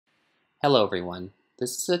Hello everyone,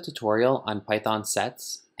 this is a tutorial on Python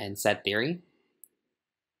sets and set theory.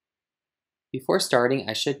 Before starting,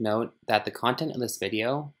 I should note that the content of this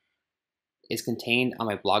video is contained on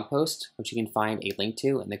my blog post, which you can find a link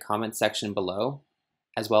to in the comments section below,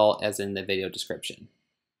 as well as in the video description.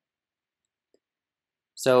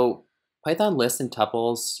 So Python lists and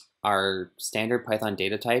tuples are standard Python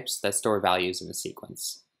data types that store values in a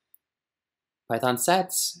sequence. Python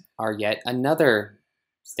sets are yet another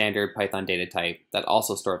standard Python data type that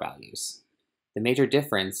also store values. The major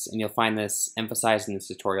difference, and you'll find this emphasized in this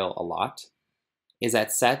tutorial a lot, is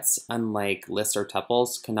that sets, unlike lists or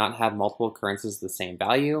tuples, cannot have multiple occurrences of the same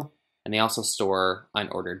value, and they also store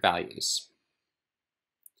unordered values.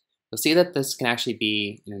 You'll see that this can actually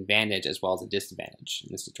be an advantage as well as a disadvantage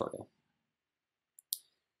in this tutorial.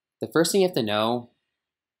 The first thing you have to know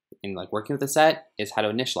in working with a set is how to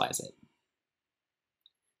initialize it.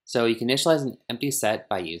 So you can initialize an empty set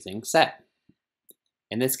by using set.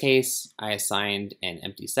 In this case, I assigned an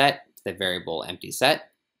empty set to the variable empty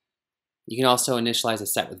set. You can also initialize a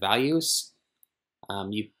set with values.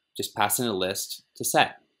 You just pass in a list to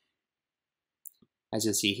set. As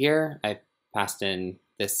you'll see here, I passed in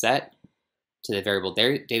this set to the variable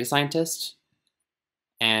data scientist,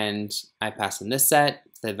 and I passed in this set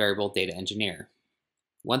to the variable data engineer.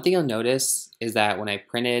 One thing you'll notice is that when I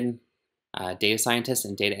printed data scientist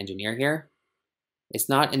and data engineer here, it's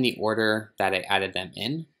not in the order that I added them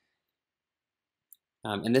in.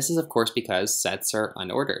 And this is of course because sets are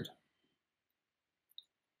unordered.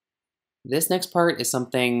 This next part is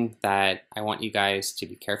something that I want you guys to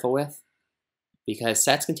be careful with, because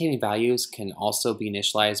sets containing values can also be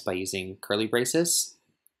initialized by using curly braces.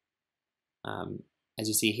 As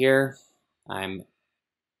you see here, I'm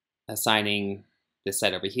assigning this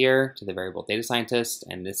set over here to the variable data scientist,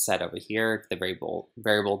 and this set over here to the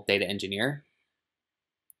variable data engineer.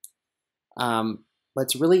 But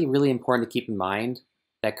it's really important to keep in mind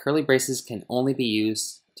that curly braces can only be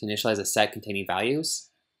used to initialize a set containing values.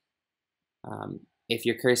 If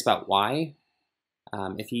you're curious about why,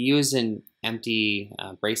 if you use an empty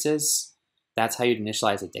braces, that's how you'd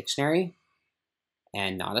initialize a dictionary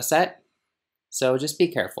and not a set. So just be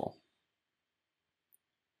careful.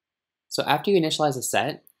 So after you initialize a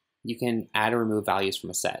set, you can add or remove values from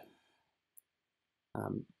a set.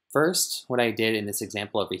 First, what I did in this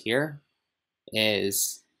example over here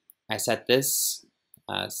is I set this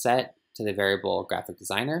set to the variable graphic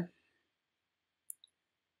designer.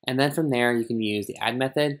 And then from there, you can use the add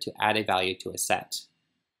method to add a value to a set.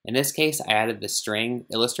 In this case, I added the string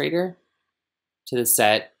illustrator to the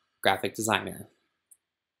set graphic designer.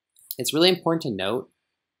 It's really important to note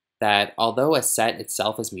that although a set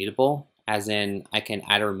itself is mutable, as in I can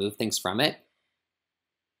add or remove things from it,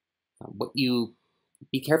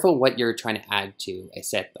 be careful what you're trying to add to a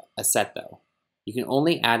set though. You can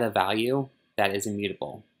only add a value that is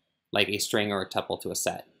immutable, like a string or a tuple to a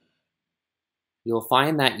set. You'll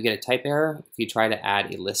find that you get a type error if you try to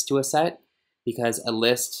add a list to a set, because a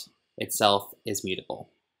list itself is mutable.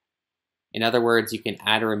 In other words, you can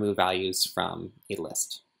add or remove values from a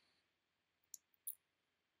list.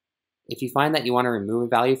 If you find that you want to remove a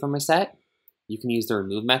value from a set, you can use the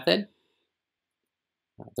remove method.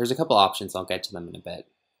 There's a couple options, I'll get to them in a bit.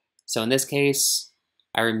 So in this case,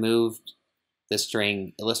 I removed the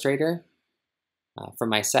string illustrator from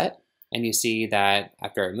my set, and you see that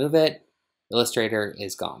after I remove it, illustrator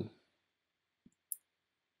is gone.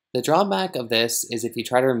 The drawback of this is if you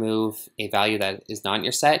try to remove a value that is not in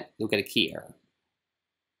your set, you'll get a key error.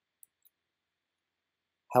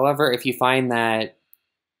 However, if you find that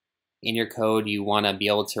in your code you want to be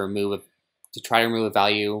able to try to remove a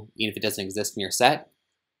value even if it doesn't exist in your set,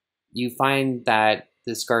 you find that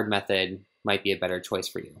the discard method might be a better choice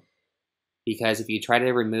for you. Because if you try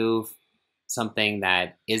to remove something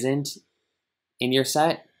that isn't in your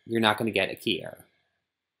set, you're not going to get a key error.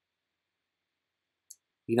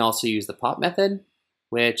 You can also use the pop method,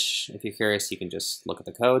 which, if you're curious, you can just look at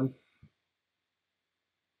the code.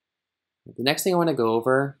 The next thing I want to go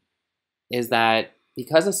over is that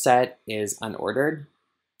because a set is unordered,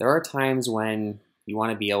 there are times when you want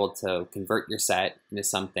to be able to convert your set into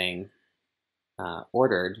something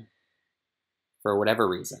ordered for whatever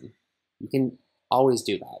reason. You can always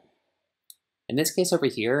do that. In this case over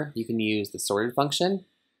here, you can use the sorted function.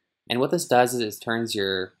 And what this does is it turns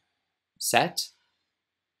your set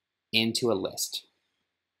into a list,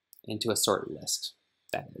 into a sorted list,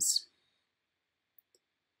 that is.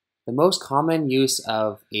 The most common use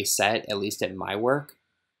of a set, at least at my work,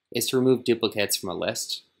 is to remove duplicates from a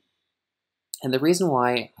list. And the reason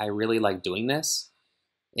why I really like doing this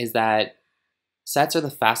is that sets are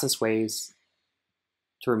the fastest ways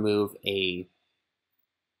to remove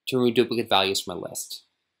duplicate values from a list.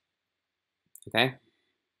 Okay,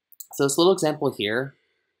 so this little example here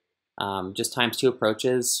just times two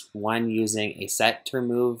approaches, one using a set to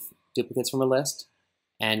remove duplicates from a list,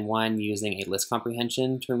 and one using a list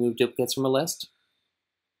comprehension to remove duplicates from a list.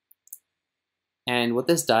 And what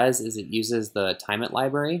this does is it uses the timeit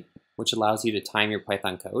library, which allows you to time your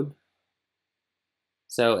Python code.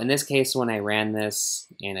 So in this case, when I ran this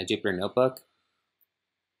in a Jupyter notebook,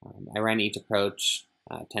 I ran each approach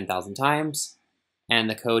 10,000 times, and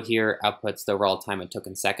the code here outputs the overall time it took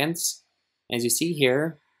in seconds. As you see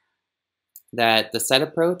here, that the set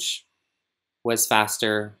approach was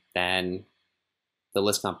faster than the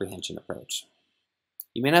list comprehension approach.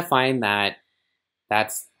 You may not find that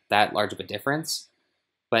that's that large of a difference,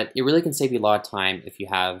 but it really can save you a lot of time if you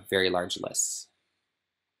have very large lists.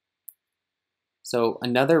 So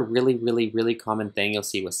another really common thing you'll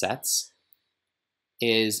see with sets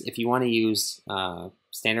is if you want to use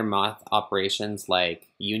standard math operations like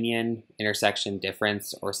union, intersection,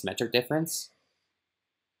 difference, or symmetric difference.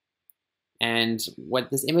 And what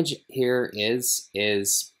this image here is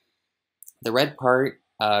the red part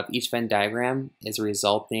of each Venn diagram is a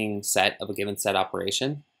resulting set of a given set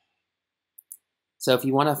operation. So if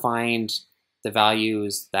you want to find the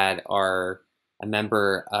values that are a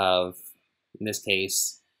member of, in this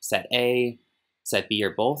case, set A, set B, or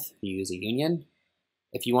both, you use a union.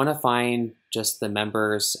 If you want to find just the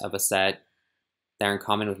members of a set that are in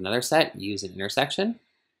common with another set, you use an intersection.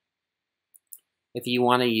 If you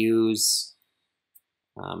want to use,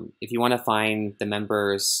 if you want to find the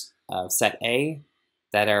members of set A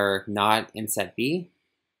that are not in set B,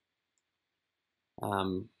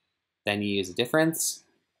 then you use a difference,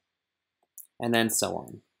 and then so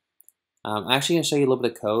on. I'm actually going to show you a little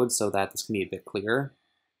bit of code so that this can be a bit clearer,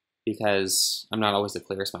 because I'm not always the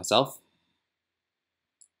clearest myself.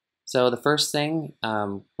 So the first thing,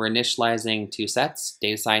 we're initializing two sets,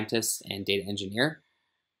 data scientist and data engineer.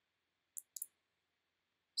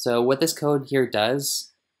 So what this code here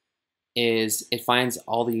does is it finds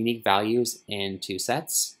all the unique values in two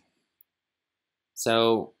sets.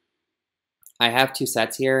 So I have two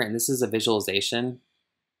sets here, and this is a visualization.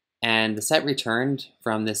 And the set returned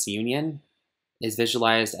from this union is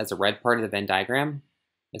visualized as a red part of the Venn diagram,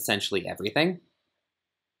 essentially everything.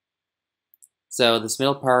 So this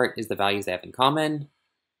middle part is the values they have in common.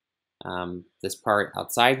 This part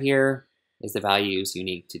outside here is the values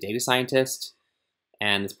unique to data scientist.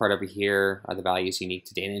 And this part over here are the values unique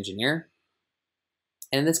to data engineer.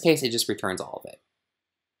 And in this case, it just returns all of it.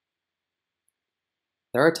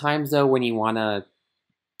 There are times, though, when you want to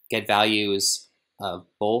get values of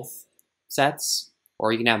both sets,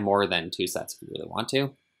 or you can have more than two sets if you really want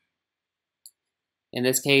to. In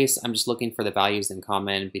this case, I'm just looking for the values in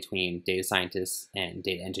common between data scientist and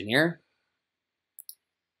data engineer.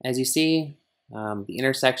 As you see, the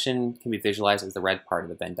intersection can be visualized as the red part of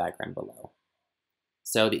the Venn diagram below.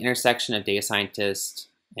 So the intersection of data scientist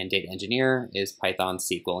and data engineer is Python,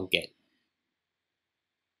 SQL, and Git.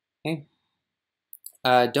 Okay.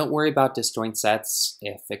 Don't worry about disjoint sets.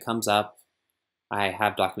 If it comes up, I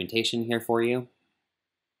have documentation here for you.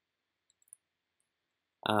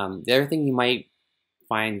 The other thing you might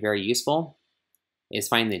find very useful is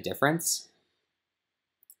finding the difference.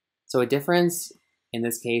 So a difference, in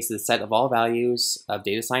this case, is a set of all values of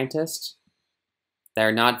data scientist that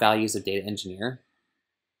are not values of data engineer.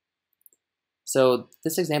 So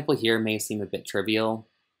this example here may seem a bit trivial,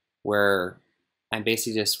 where I'm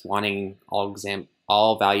basically just wanting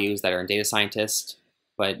all values that are in data scientist,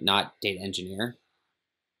 but not data engineer.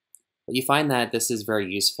 But you find that this is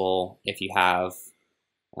very useful if you have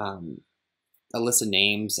a list of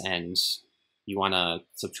names and you want to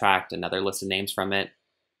subtract another list of names from it.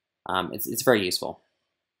 It's very useful.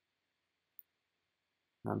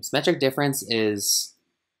 Symmetric difference is,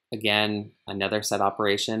 again, another set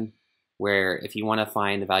operation where if you want to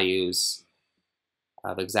find the values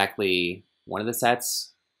of exactly one of the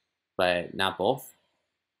sets, but not both.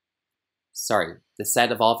 Sorry, the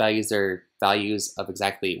set of all values are values of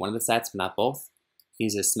exactly one of the sets, but not both.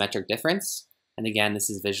 Use a symmetric difference. And again, this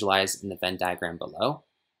is visualized in the Venn diagram below.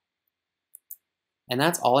 And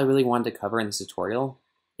that's all I really wanted to cover in this tutorial.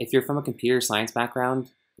 If you're from a computer science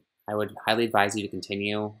background, I would highly advise you to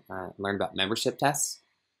continue and learn about membership tests.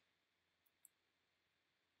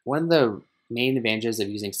 One of the main advantages of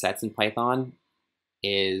using sets in Python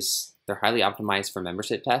is they're highly optimized for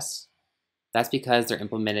membership tests. That's because they're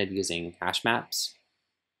implemented using hash maps.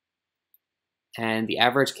 And the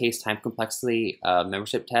average case time complexity of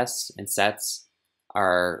membership tests and sets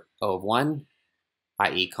are O of 1,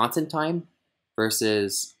 i.e. constant time,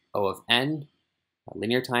 versus O of n,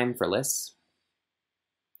 linear time for lists.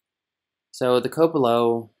 So the code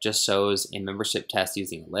below just shows a membership test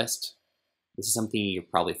using a list. This is something you're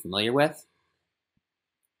probably familiar with.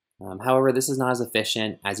 However, this is not as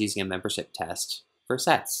efficient as using a membership test for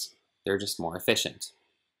sets. They're just more efficient.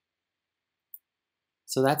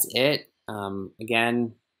 So that's it.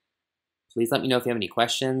 Again, please let me know if you have any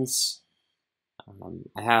questions.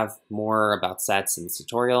 I have more about sets in this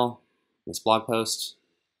tutorial, in this blog post.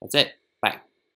 That's it.